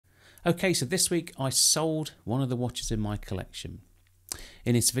Okay, so this week I sold one of the watches in my collection.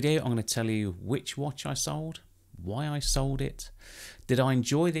 In this video I'm going to tell you which watch I sold, why I sold it, did I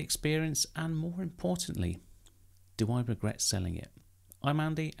enjoy the experience, and more importantly, do I regret selling it? I'm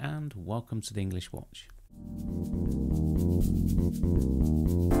Andy and welcome to the English Watch.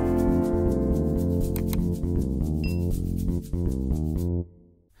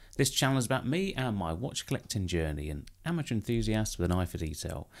 This channel is about me and my watch collecting journey, an amateur enthusiast with an eye for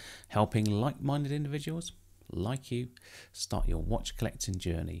detail, helping like-minded individuals like you start your watch collecting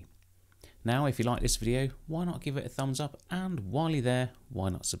journey. Now, if you like this video, why not give it a thumbs up, and while you're there, why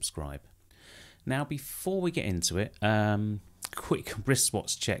not subscribe? Now, before we get into it, quick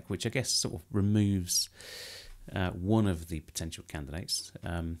wristwatch check, which I guess sort of removes one of the potential candidates.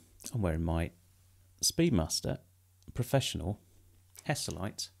 I'm wearing my Speedmaster Professional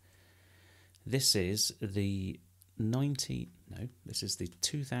Esselite. This is the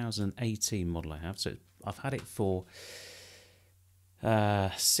 2018 model I have. So I've had it for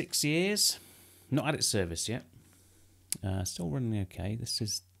 6 years. Not had it serviced yet. Still running okay. This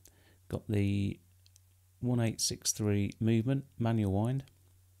has got the 1863 movement, manual wind.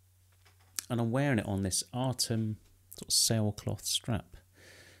 And I'm wearing it on this Artem sort of sailcloth strap,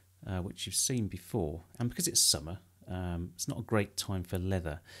 which you've seen before. And because it's summer, it's not a great time for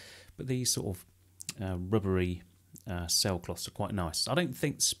leather. But these sort of rubbery sailcloths are quite nice. I don't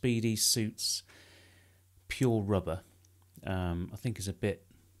think Speedy suits pure rubber. I think is a bit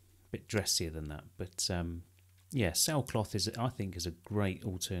dressier than that. But yeah, sailcloth I think is a great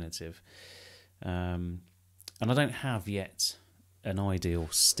alternative. And I don't have yet an ideal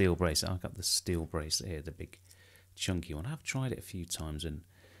steel bracelet. I've got the steel bracelet here, the big chunky one. I've tried it a few times and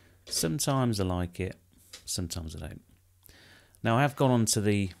sometimes I like it, sometimes I don't. Now I have gone on to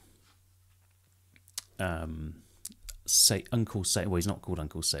the Uncle Seiko, well, he's not called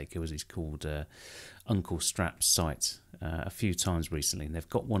Uncle Seiko, he's called Uncle Strap's site a few times recently, and they've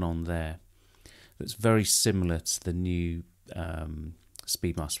got one on there that's very similar to the new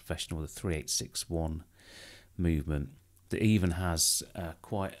Speedmaster Professional, the 3861 movement, that even has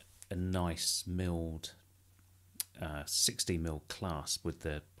quite a nice milled 60mm clasp with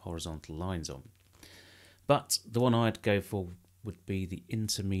the horizontal lines on. But the one I'd go for would be the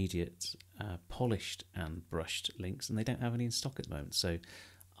intermediate polished and brushed links, and they don't have any in stock at the moment, so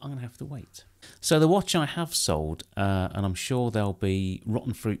I'm going to have to wait. So the watch I have sold, and I'm sure there'll be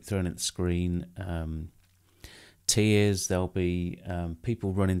rotten fruit thrown at the screen, tears, there'll be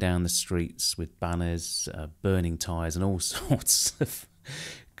people running down the streets with banners, burning tyres and all sorts of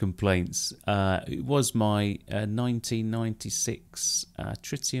complaints. It was my 1996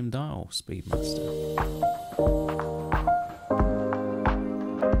 tritium dial Speedmaster.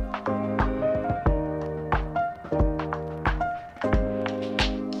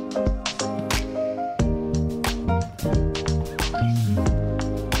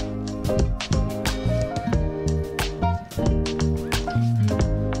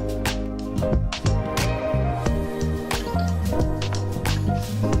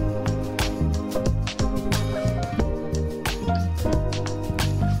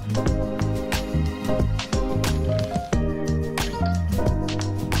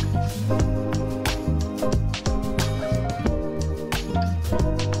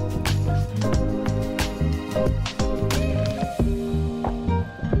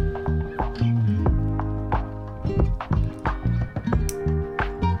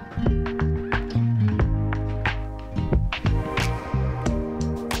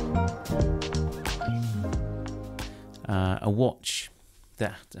 A watch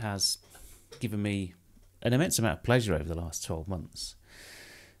that has given me an immense amount of pleasure over the last 12 months.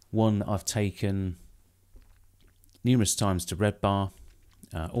 One I've taken numerous times to Red Bar,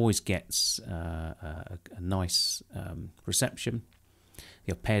 always gets a nice reception.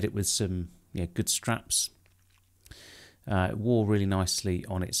 I've paired it with some good straps. It wore really nicely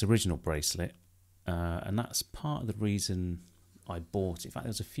on its original bracelet, and that's part of the reason I bought it. In fact,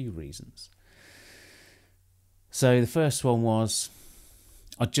 there's a few reasons. So the first one was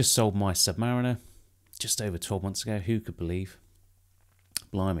I just sold my Submariner just over 12 months ago. Who could believe?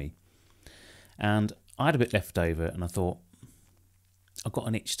 Blimey. And I had a bit left over and I thought, I've got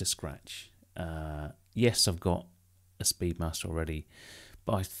an itch to scratch. Yes, I've got a Speedmaster already,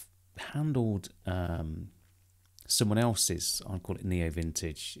 but I've handled someone else's, I call it Neo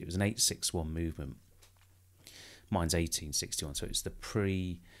Vintage. It was an 861 movement. Mine's 1861, so it's the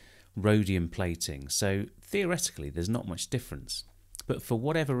rhodium plating, so theoretically there's not much difference, but for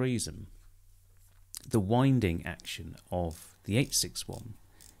whatever reason the winding action of the 861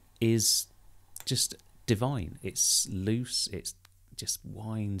 is just divine. It's loose, it's just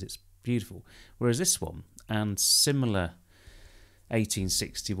winds, it's beautiful. Whereas this one and similar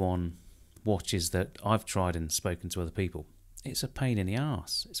 1861 watches that I've tried and spoken to other people, it's a pain in the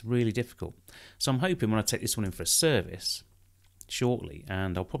arse. It's really difficult. So I'm hoping when I take this one in for a service shortly,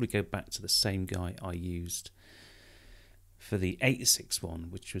 and I'll probably go back to the same guy I used for the 861,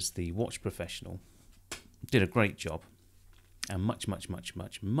 which was the Watch Professional. Did a great job, and much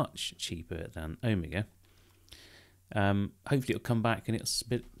cheaper than Omega. Hopefully it'll come back and it's a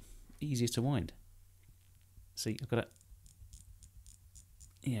bit easier to wind. See, I've got a...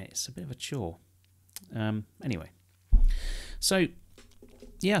 Yeah, it's a bit of a chore. Anyway. So,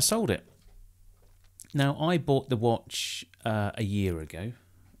 yeah, I sold it. Now, I bought the watch a year ago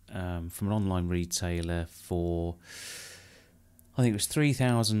from an online retailer for, I think it was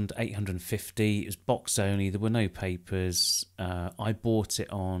 $3,850. It was box only. There were no papers. I bought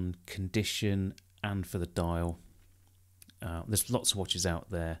it on condition and for the dial. There's lots of watches out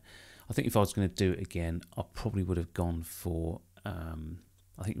there. I think if I was going to do it again, I probably would have gone for,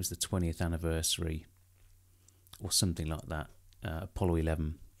 I think it was the 20th anniversary or something like that, Apollo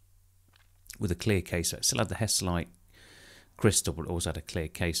 11, with a clear case. It still had the Hesselite crystal, but it also had a clear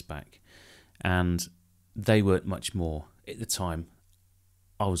case back. And they weren't much more. At the time,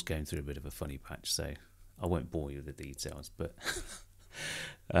 I was going through a bit of a funny patch, so I won't bore you with the details. But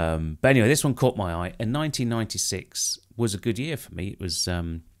anyway, this one caught my eye. And 1996 was a good year for me. It was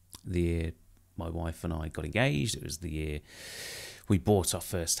the year my wife and I got engaged. It was the year we bought our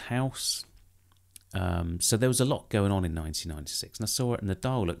first house. So there was a lot going on in 1996, and I saw it, and the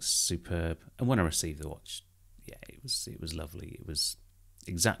dial looks superb. And when I received the watch, yeah, it was lovely. It was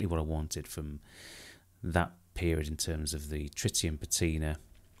exactly what I wanted from that period in terms of the tritium patina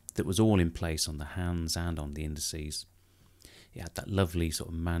that was all in place on the hands and on the indices. It had that lovely sort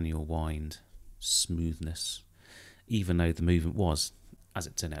of manual wind smoothness, even though the movement was, as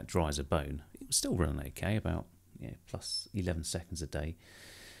it turned out, dry as a bone. It was still running okay, about plus 11 seconds a day.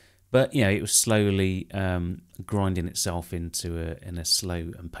 But it was slowly grinding itself into a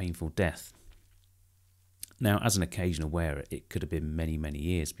slow and painful death. Now, as an occasional wearer, it could have been many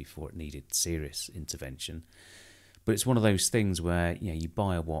years before it needed serious intervention. But it's one of those things where you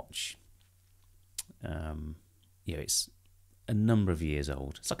buy a watch. It's a number of years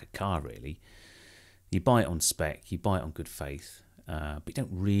old. It's like a car, really. You buy it on spec, you buy it on good faith, but you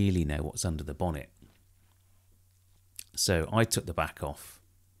don't really know what's under the bonnet. So I took the back off,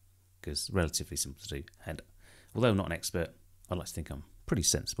 because relatively simple to do. And although I'm not an expert, I like to think I'm pretty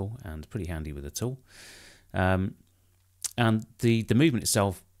sensible and pretty handy with the tool. And the movement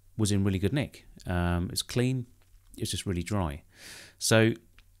itself was in really good nick. It's clean. It was just really dry. So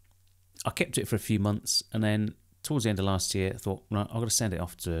I kept it for a few months, and then towards the end of last year, I thought, right, I've got to send it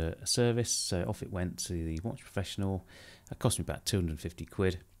off to a service. So off it went to the Watch Professional. It cost me about 250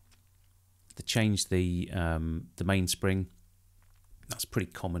 quid. They changed the mainspring. That's pretty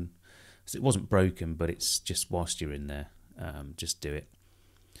common. So it wasn't broken, but it's just whilst you're in there, just do it.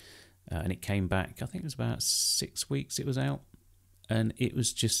 And it came back, I think it was about 6 weeks it was out, and it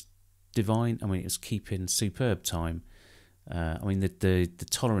was just divine. I mean, it was keeping superb time. I mean, the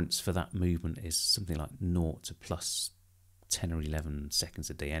tolerance for that movement is something like 0 to plus 10 or 11 seconds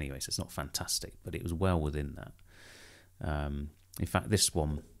a day anyway, so it's not fantastic, but it was well within that. In fact, this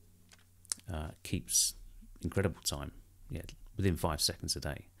one keeps incredible time, within 5 seconds a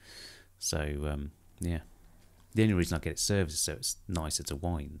day. So, the only reason I get it serviced is so it's nicer to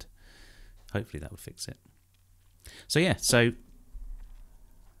wind. Hopefully that would fix it. So, so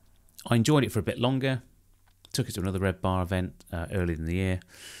I enjoyed it for a bit longer. Took it to another Red Bar event earlier in the year.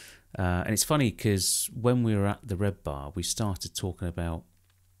 And it's funny because when we were at the Red Bar, we started talking about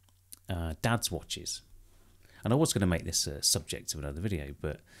Dad's watches. And I was going to make this a subject of another video,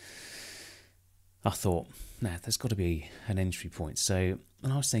 but I thought, there's got to be an entry point. So,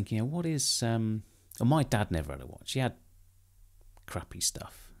 and I was thinking, what is... well, my dad never had a watch. He had crappy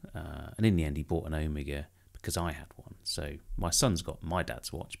stuff. And in the end, he bought an Omega because I had one. So my son's got my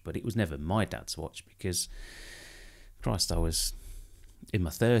dad's watch, but it was never my dad's watch because, Christ, I was in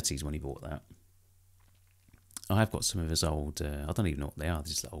my 30s when he bought that. I have got some of his old... I don't even know what they are. They're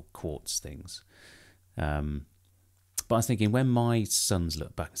just old quartz things. But I was thinking, when my sons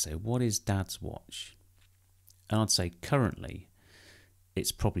look back and say, what is Dad's watch? And I'd say currently,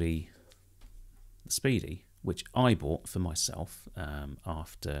 it's probably the Speedy, which I bought for myself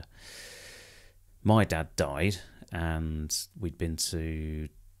after my dad died, and we'd been to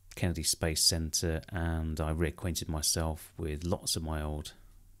Kennedy Space Center, and I reacquainted myself with lots of my old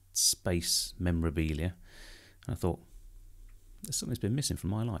space memorabilia. And I thought, there's something that's been missing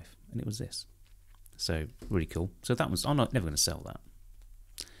from my life, and it was this. So really cool. So that was, I'm never going to sell that.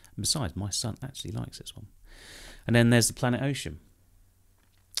 And besides, my son actually likes this one. And then there's the Planet Ocean,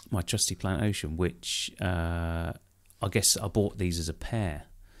 my trusty Planet Ocean, which I guess I bought these as a pair,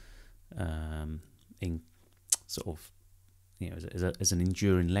 in sort of, as an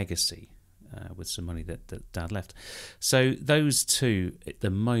enduring legacy, with some money that Dad left. So those two at the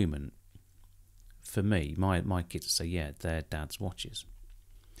moment, for me, my kids say, yeah, they're Dad's watches.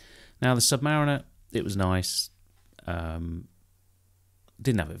 Now the Submariner, it was nice. Didn't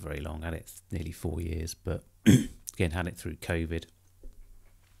have it very long. Had it nearly 4 years, but again, had it through COVID.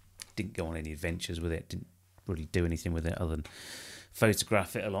 Didn't go on any adventures with it. Didn't really do anything with it other than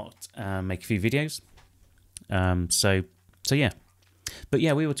photograph it a lot, make a few videos. So yeah. But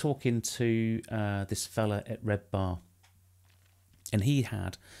yeah, we were talking to this fella at Red Bar, and he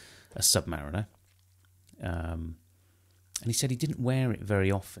had a Submariner, and he said he didn't wear it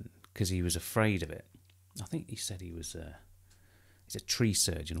very often because he was afraid of it. I think he said he's a tree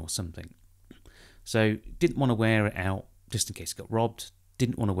surgeon or something. So didn't want to wear it out just in case it got robbed.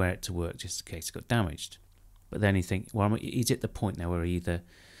 Didn't want to wear it to work just in case it got damaged. But then you think, well, he's at the point now where he either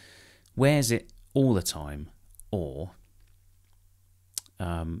wears it all the time or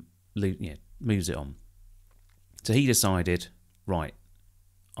moves it on. So he decided, right,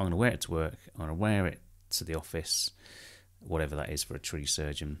 I'm going to wear it to work, I'm going to wear it to the office, whatever that is for a tree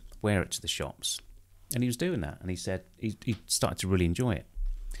surgeon, wear it to the shops. And he was doing that, and he said he started to really enjoy it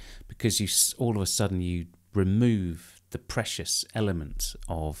because all of a sudden you remove the precious element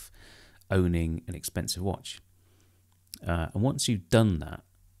of owning an expensive watch. And once you've done that,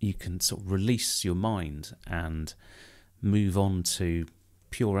 you can sort of release your mind and move on to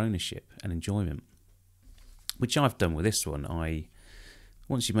pure ownership and enjoyment, which I've done with this one.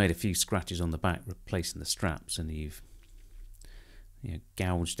 Once you've made a few scratches on the back replacing the straps, and you've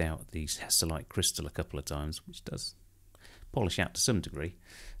gouged out the Hesselite crystal a couple of times, which does polish out to some degree,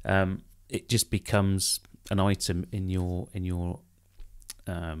 it just becomes an item in your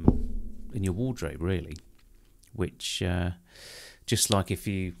wardrobe, really, which just like if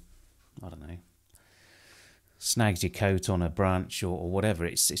you, I don't know, snags your coat on a branch or whatever,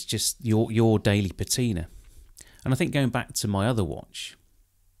 it's just your daily patina. And I think going back to my other watch,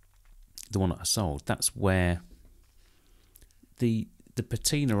 the one that I sold, that's where the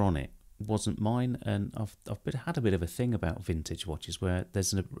patina on it wasn't mine. And I've had a bit of a thing about vintage watches where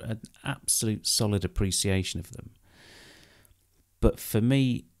there's an absolute solid appreciation of them. But for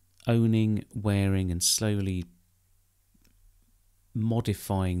me, owning, wearing and slowly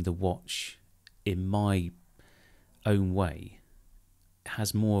modifying the watch in my own way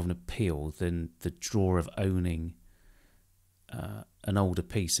has more of an appeal than the draw of owning an older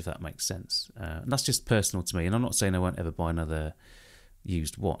piece, if that makes sense. And that's just personal to me, and I'm not saying I won't ever buy another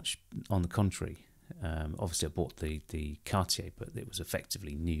used watch. On the contrary, obviously I bought the Cartier, but it was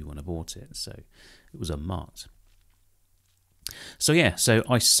effectively new when I bought it, so it was unmarked. So yeah, so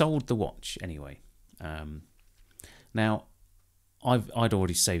I sold the watch anyway. Now I'd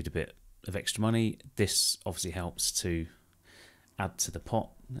already saved a bit of extra money. This obviously helps to add to the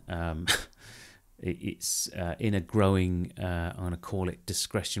pot. It's in a growing, I'm going to call it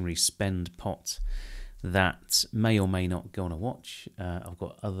discretionary spend pot that may or may not go on a watch. I've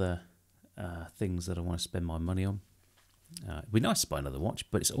got other things that I want to spend my money on. It'd be nice to buy another watch,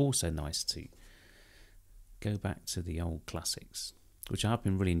 but it's also nice to go back to the old classics, which I have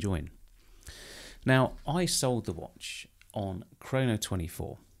been really enjoying. Now, I sold the watch on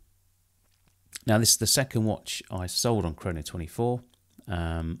Chrono24. Now, this is the second watch I sold on Chrono24.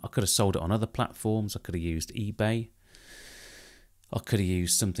 I could have sold it on other platforms. I could have used eBay. I could have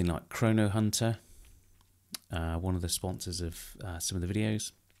used something like Chrono Hunter, one of the sponsors of some of the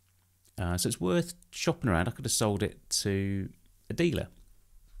videos. So it's worth shopping around. I could have sold it to a dealer.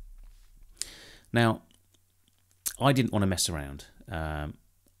 Now, I didn't want to mess around.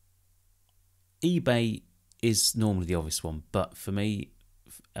 eBay is normally the obvious one, but for me,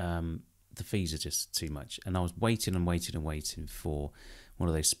 the fees are just too much. And I was waiting and waiting and waiting for one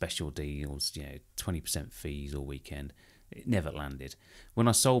of those special deals, 20% fees all weekend. It never landed. When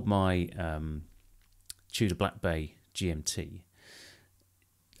I sold my Tudor Black Bay GMT,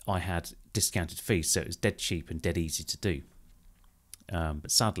 I had discounted fees, so it was dead cheap and dead easy to do.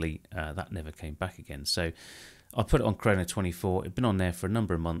 But sadly, that never came back again. So I put it on Chrono24. It'd been on there for a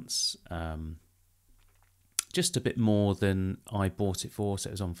number of months. Just a bit more than I bought it for, so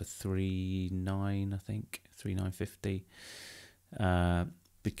it was on for $3,900, I think, $3,950.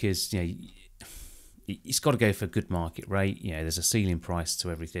 Because it's got to go for a good market rate. There's a ceiling price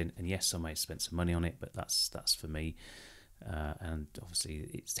to everything, and yes, I may have spent some money on it, but that's for me. And obviously,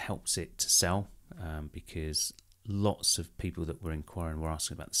 it helps it to sell because lots of people that were inquiring were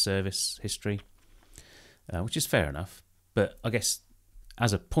asking about the service history, which is fair enough. But I guess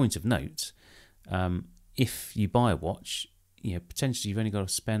as a point of note, if you buy a watch, potentially you've only got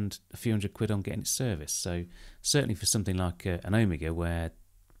to spend a few £100 on getting it serviced. So certainly for something like an Omega, where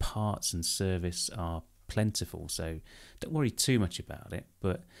parts and service are plentiful, so don't worry too much about it.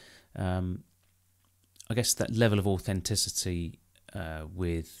 But I guess that level of authenticity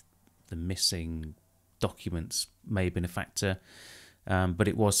with the missing documents may have been a factor, but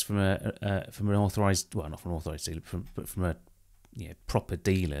it was from an authorised, well, not from an authorised dealer, but from a proper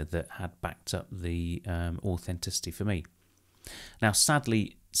dealer that had backed up the authenticity for me. Now,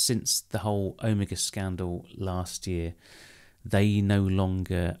 sadly, since the whole Omega scandal last year, they no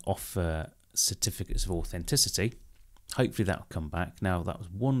longer offer certificates of authenticity. Hopefully that'll come back. Now, that was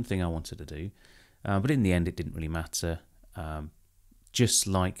one thing I wanted to do, but in the end it didn't really matter. Just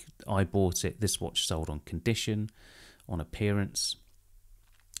like I bought it, this watch sold on condition, on appearance,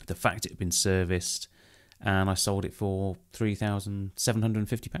 the fact it had been serviced, and I sold it for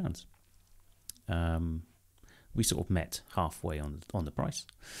 £3,750. We sort of met halfway on the price,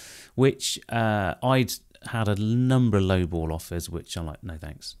 which I'd had a number of lowball offers, which I'm like, no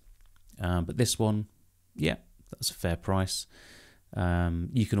thanks. But this one, yeah, that's a fair price.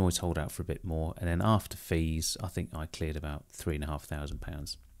 You can always hold out for a bit more, and then after fees, I think I cleared about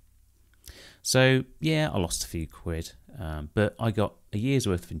 £3,500. So yeah, I lost a few quid, but I got a year's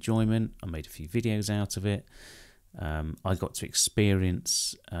worth of enjoyment. I made a few videos out of it. I got to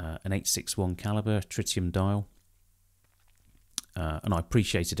experience an 861 caliber tritium dial, and I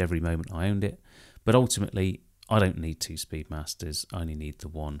appreciated every moment I owned it. But ultimately, I don't need two Speedmasters. I only need the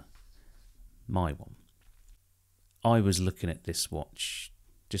one, my one. I was looking at this watch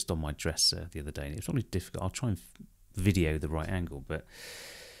just on my dresser the other day, and it was probably difficult. I'll try and video the right angle, but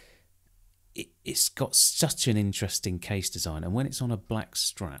it's got such an interesting case design, and when it's on a black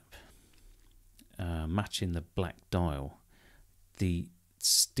strap, matching the black dial, the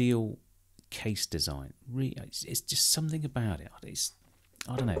steel case design, really, it's just something about it.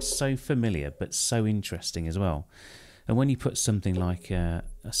 I don't know, it's so familiar but so interesting as well. And when you put something like a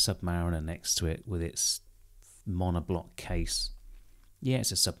Submariner next to it with its monoblock case, yeah,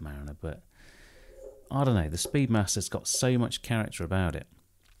 it's a Submariner, but I don't know, the Speedmaster's got so much character about it.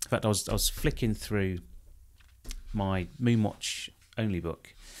 In fact, I was flicking through my moonwatch only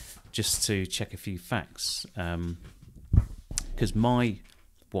book just to check a few facts, because my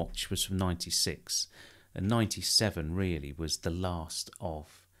watch was from 96, and 97 really was the last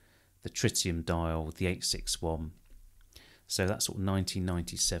of the tritium dial, the 861. So that's sort of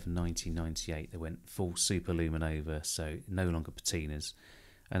 1997, 1998. They went full super luminova, so no longer patinas,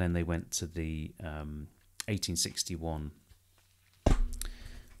 and then they went to the 1861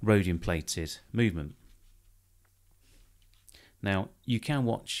 rhodium plated movement. Now, you can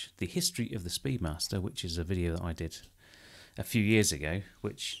watch the history of the Speedmaster, which is a video that I did a few years ago,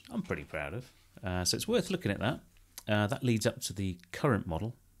 which I'm pretty proud of. So it's worth looking at that. That leads up to the current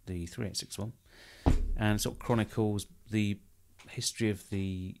model, the 3861, and sort of chronicles the history of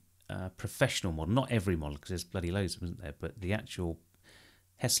the professional model. Not every model, because there's bloody loads of them, isn't there? But the actual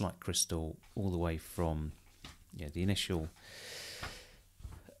Hess-like crystal, all the way from the initial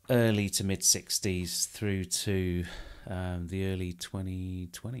early to mid 60s through to the early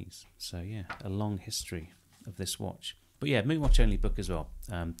 2020s. So yeah, a long history of this watch. But yeah, moonwatch only book as well.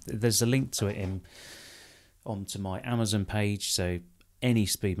 There's a link to it onto my Amazon page, so any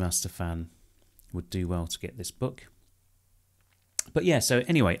Speedmaster fan would do well to get this book. But yeah, so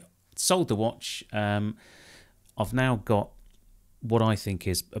anyway, sold the watch. I've now got what I think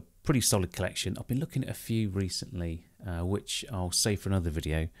is a pretty solid collection. I've been looking at a few recently, which I'll save for another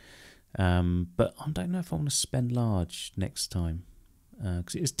video. But I don't know if I want to spend large next time,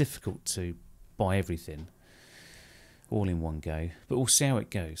 because it is difficult to buy everything all in one go. But we'll see how it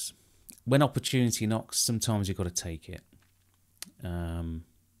goes. When opportunity knocks, sometimes you've got to take it.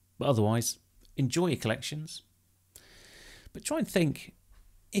 But otherwise, enjoy your collections. But try and think,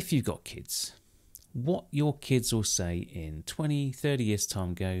 if you've got kids, what your kids will say in 20, 30 years'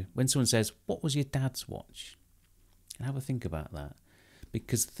 time when someone says, "What was your dad's watch?" And have a think about that.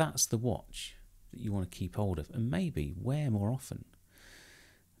 Because that's the watch that you want to keep hold of and maybe wear more often.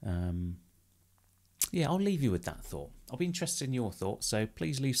 Yeah, I'll leave you with that thought. I'll be interested in your thoughts, so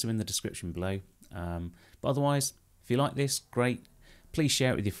please leave some in the description below. But otherwise, if you like this, great. Please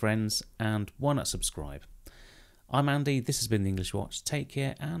share it with your friends, and why not subscribe? I'm Andy, this has been The English Watch. Take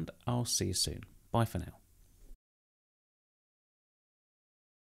care, and I'll see you soon. Bye for now.